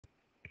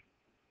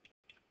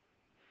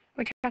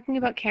We're talking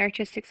about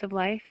characteristics of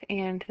life,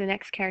 and the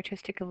next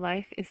characteristic of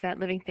life is that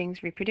living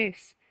things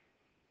reproduce.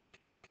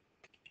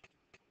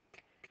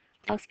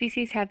 All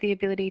species have the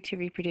ability to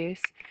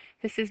reproduce.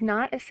 This is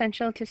not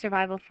essential to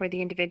survival for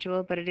the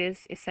individual, but it is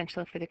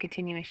essential for the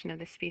continuation of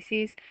the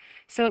species.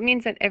 So it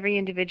means that every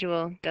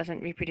individual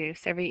doesn't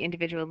reproduce, every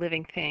individual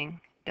living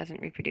thing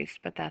doesn't reproduce,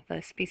 but that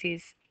the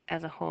species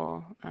as a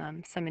whole,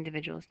 some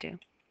individuals do.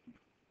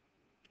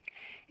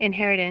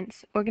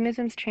 Inheritance.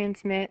 Organisms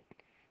transmit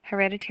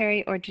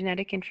hereditary or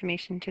genetic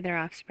information to their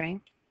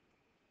offspring,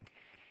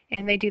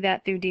 and they do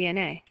that through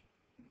DNA.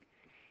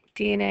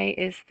 DNA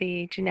is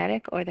the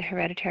genetic or the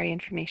hereditary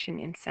information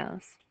in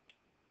cells.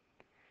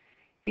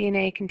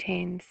 DNA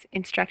contains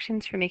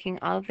instructions for making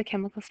all of the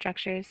chemical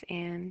structures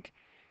and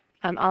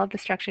all of the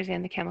structures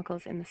and the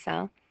chemicals in the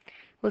cell.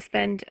 We'll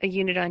spend a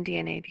unit on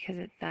DNA because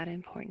it's that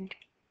important.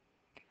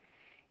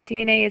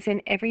 DNA is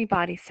in every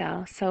body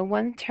cell, so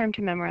one term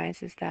to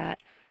memorize is that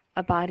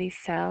a body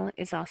cell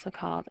is also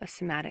called a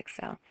somatic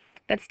cell.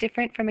 That's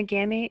different from a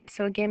gamete.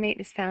 So a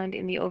gamete is found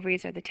in the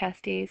ovaries or the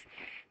testes.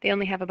 They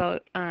only have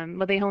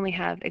they only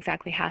have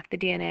exactly half the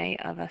DNA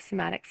of a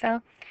somatic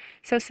cell.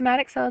 So a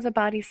somatic cell is a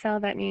body cell.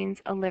 That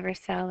means a liver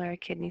cell or a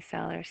kidney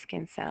cell or a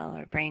skin cell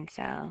or a brain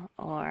cell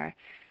or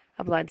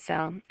a blood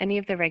cell, any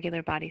of the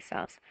regular body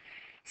cells.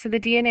 So the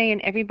DNA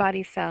in every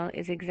body cell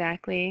is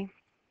exactly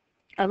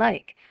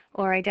alike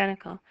or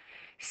identical.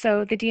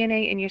 So the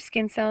DNA in your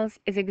skin cells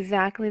is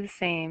exactly the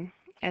same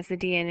as the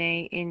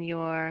DNA in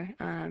your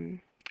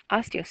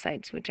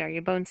osteocytes, which are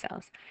your bone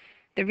cells.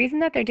 The reason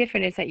that they're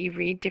different is that you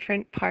read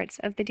different parts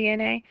of the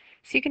DNA.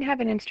 So you can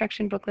have an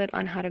instruction booklet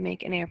on how to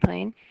make an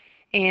airplane.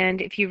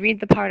 And if you read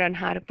the part on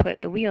how to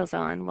put the wheels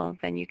on, well,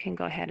 then you can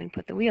go ahead and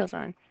put the wheels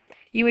on.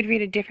 You would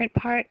read a different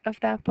part of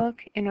that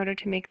book in order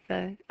to make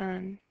the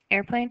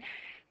airplane,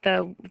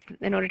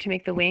 in order to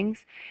make the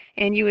wings,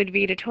 and you would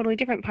read a totally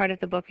different part of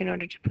the book in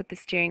order to put the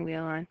steering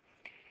wheel on.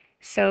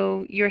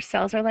 So your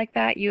cells are like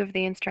that. You have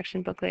the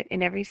instruction booklet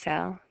in every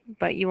cell,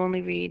 but you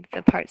only read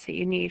the parts that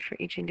you need for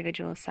each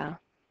individual cell.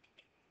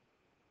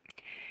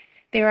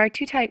 There are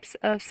two types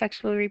of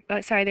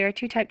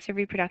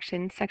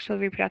reproduction: sexual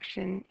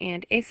reproduction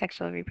and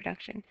asexual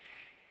reproduction.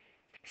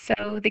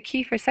 So the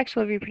key for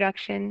sexual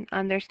reproduction,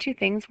 there's two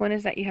things. One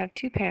is that you have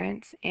two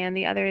parents, and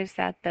the other is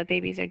that the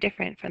babies are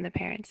different from the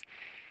parents.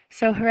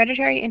 So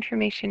hereditary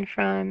information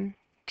from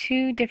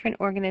two different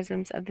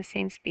organisms of the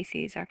same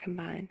species are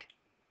combined.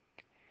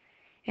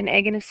 An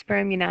egg and a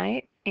sperm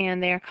unite,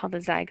 and they are called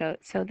a zygote.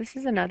 So this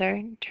is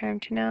another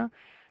term to know.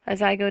 A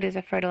zygote is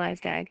a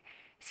fertilized egg.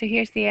 So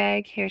here's the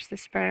egg, here's the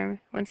sperm.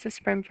 Once the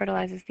sperm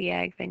fertilizes the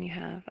egg, then you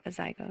have a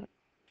zygote.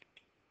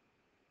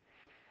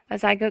 A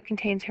zygote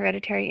contains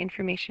hereditary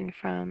information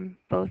from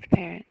both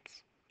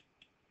parents.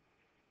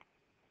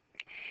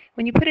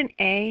 When you put an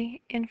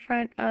A in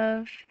front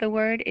of the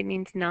word, it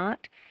means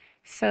not.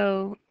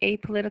 So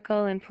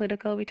apolitical and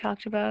political we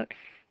talked about.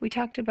 We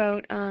talked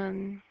about,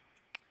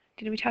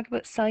 did we talk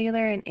about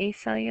cellular and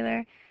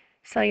acellular?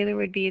 Cellular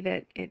would be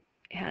that it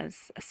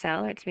has a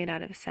cell, or it's made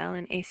out of a cell,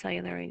 and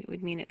acellular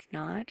would mean it's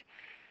not.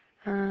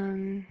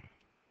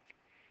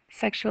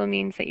 Sexual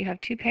means that you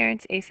have two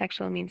parents.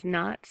 Asexual means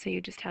not, so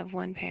you just have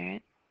one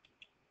parent.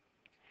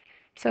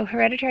 So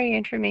hereditary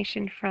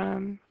information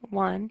from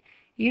one,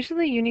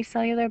 usually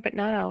unicellular but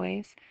not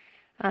always,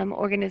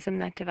 organism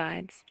that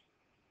divides.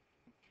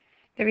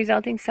 The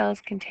resulting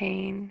cells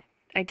contain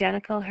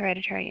identical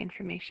hereditary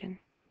information.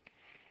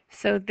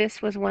 So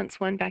this was once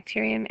one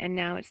bacterium and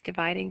now it's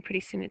dividing. Pretty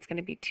soon it's going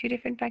to be two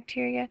different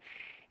bacteria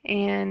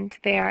and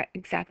they are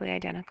exactly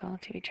identical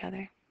to each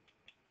other.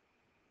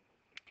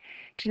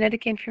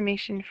 Genetic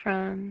information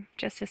from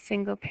just a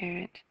single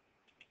parent.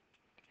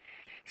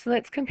 So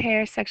let's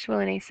compare sexual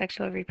and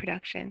asexual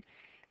reproduction.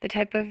 The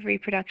type of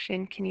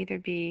reproduction can either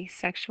be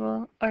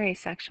sexual or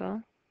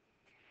asexual.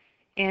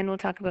 And we'll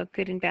talk about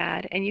good and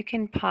bad. And you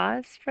can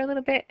pause for a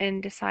little bit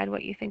and decide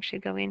what you think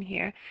should go in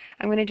here.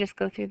 I'm going to just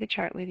go through the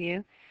chart with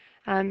you.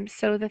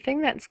 So the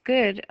thing that's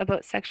good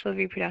about sexual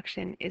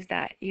reproduction is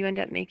that you end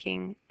up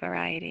making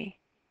variety.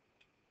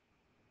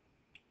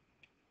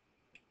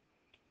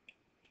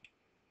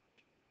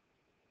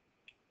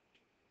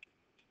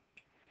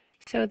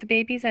 So the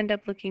babies end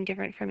up looking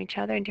different from each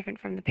other and different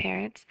from the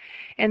parents.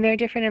 And they're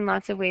different in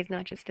lots of ways,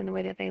 not just in the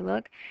way that they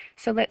look.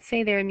 So let's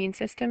say their immune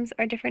systems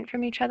are different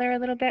from each other a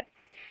little bit.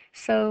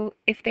 So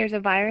if there's a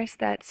virus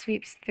that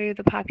sweeps through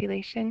the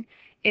population,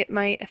 it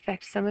might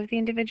affect some of the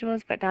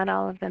individuals, but not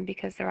all of them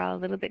because they're all a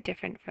little bit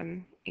different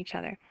from each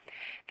other.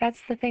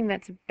 That's the thing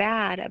that's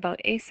bad about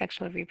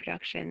asexual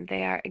reproduction.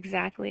 They are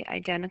exactly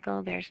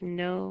identical. There's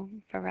no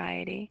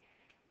variety.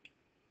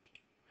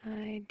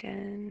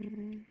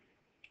 Identical.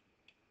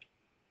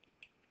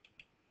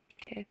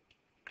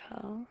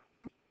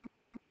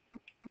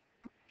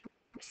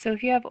 So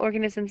if you have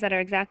organisms that are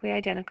exactly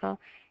identical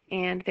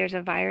and there's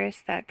a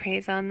virus that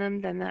preys on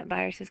them, then that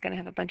virus is going to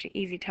have a bunch of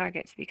easy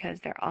targets because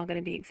they're all going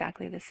to be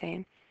exactly the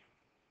same.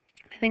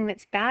 The thing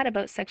that's bad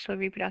about sexual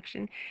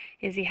reproduction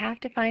is you have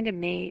to find a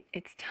mate.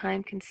 It's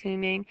time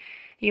consuming.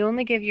 You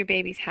only give your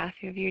babies half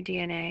of your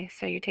DNA,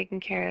 so you're taking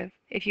care of,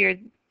 if you're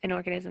an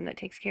organism that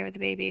takes care of the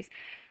babies,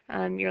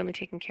 you're only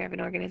taking care of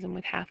an organism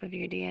with half of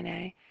your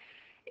DNA.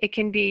 It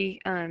can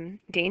be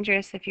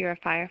dangerous if you're a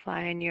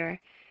firefly and you're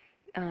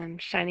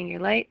shining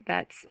your light.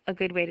 That's a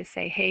good way to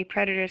say, hey,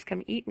 predators,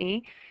 come eat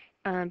me.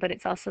 But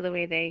it's also the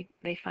way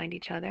they find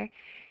each other.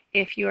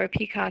 If you're a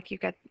peacock,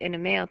 in a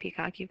male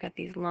peacock, you've got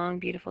these long,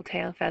 beautiful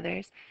tail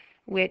feathers,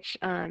 which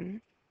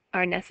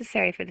are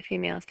necessary for the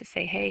females to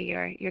say, hey,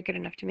 you're good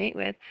enough to mate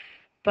with.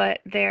 But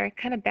they're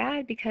kind of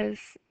bad because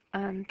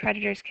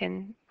predators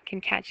can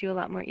catch you a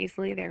lot more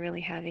easily. They're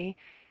really heavy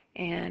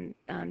and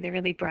they're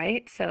really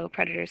bright, so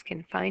predators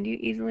can find you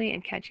easily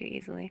and catch you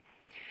easily.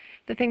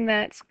 The thing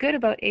that's good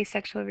about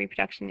asexual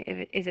reproduction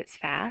is it's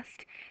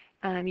fast.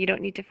 You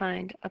don't need to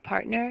find a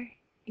partner.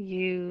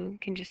 You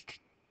can just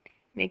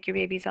make your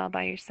babies all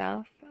by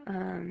yourself,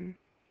 and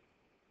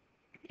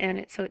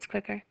so it's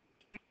quicker.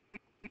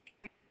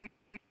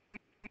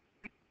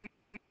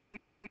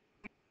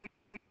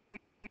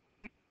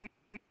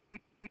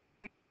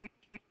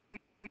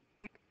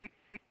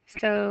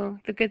 So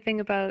the good thing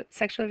about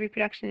sexual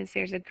reproduction is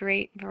there's a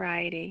great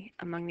variety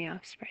among the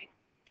offspring.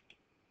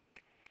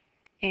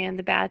 And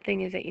the bad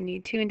thing is that you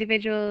need two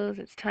individuals,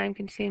 it's time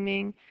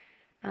consuming,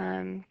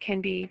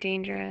 can be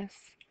dangerous.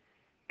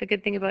 The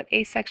good thing about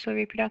asexual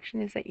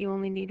reproduction is that you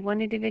only need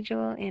one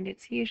individual and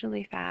it's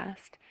usually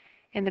fast.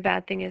 And the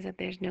bad thing is that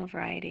there's no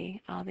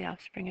variety. All the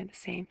offspring are the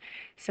same.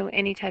 So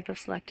any type of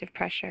selective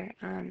pressure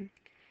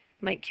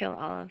might kill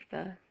all of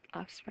the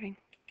offspring.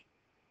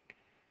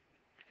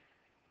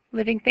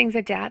 Living things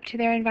adapt to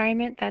their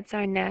environment. That's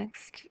our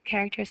next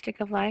characteristic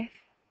of life.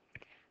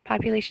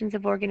 Populations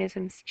of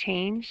organisms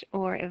change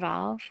or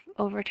evolve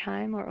over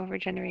time or over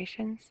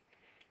generations.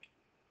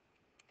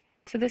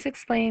 So this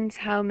explains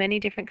how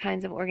many different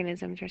kinds of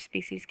organisms or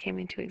species came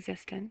into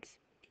existence.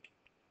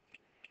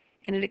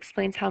 And it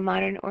explains how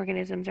modern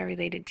organisms are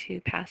related to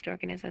past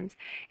organisms.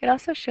 It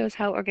also shows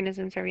how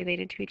organisms are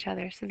related to each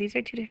other. So these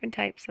are two different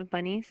types of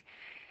bunnies.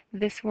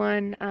 This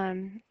one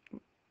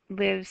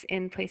lives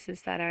in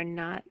places that are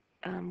not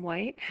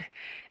white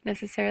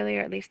necessarily,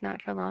 or at least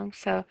not for long.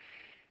 So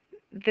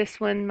this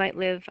one might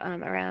live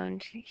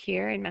around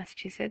here in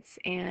Massachusetts,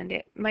 and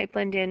it might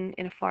blend in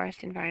a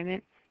forest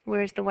environment,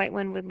 whereas the white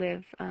one would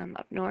live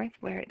up north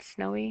where it's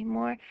snowy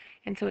more,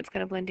 and so it's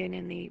going to blend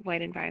in the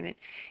white environment.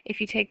 If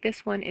you take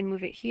this one and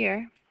move it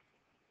here,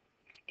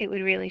 it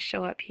would really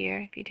show up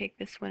here. If you take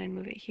this one and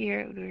move it here,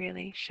 it would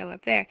really show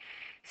up there.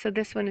 So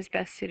this one is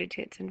best suited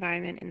to its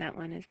environment, and that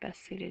one is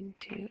best suited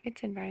to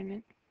its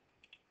environment.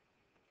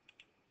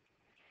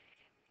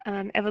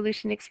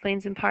 Evolution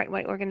explains in part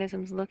why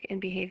organisms look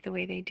and behave the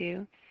way they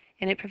do,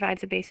 and it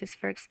provides a basis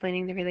for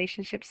explaining the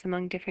relationships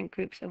among different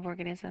groups of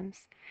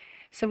organisms.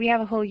 So we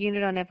have a whole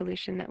unit on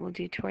evolution that we'll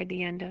do toward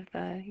the end of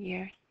the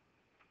year.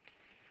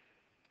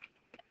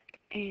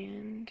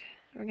 And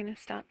we're going to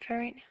stop for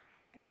right now.